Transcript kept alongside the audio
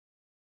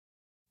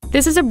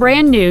This is a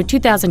brand new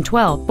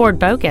 2012 Ford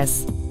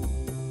Focus.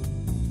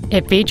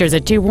 It features a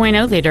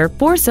 2.0-liter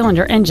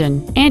four-cylinder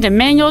engine and a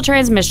manual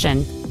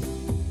transmission.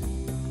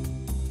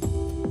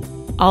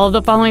 All of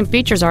the following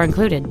features are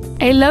included: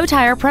 a low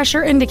tire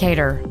pressure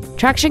indicator,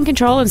 traction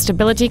control and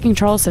stability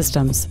control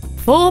systems,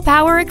 full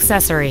power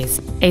accessories,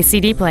 a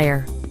CD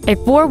player, a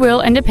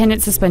four-wheel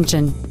independent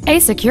suspension, a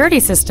security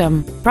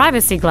system,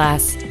 privacy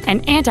glass,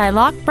 an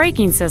anti-lock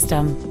braking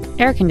system,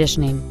 air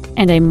conditioning,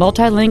 and a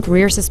multi-link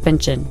rear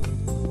suspension.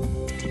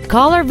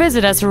 Call or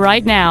visit us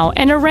right now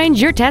and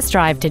arrange your test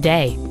drive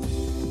today.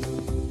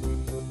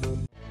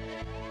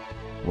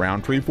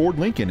 Rountree Ford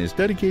Lincoln is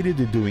dedicated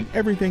to doing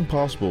everything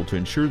possible to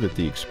ensure that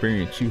the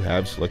experience you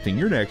have selecting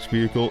your next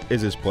vehicle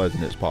is as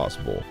pleasant as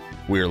possible.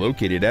 We are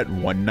located at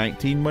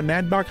 119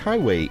 Monadnock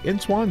Highway in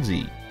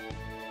Swanzey.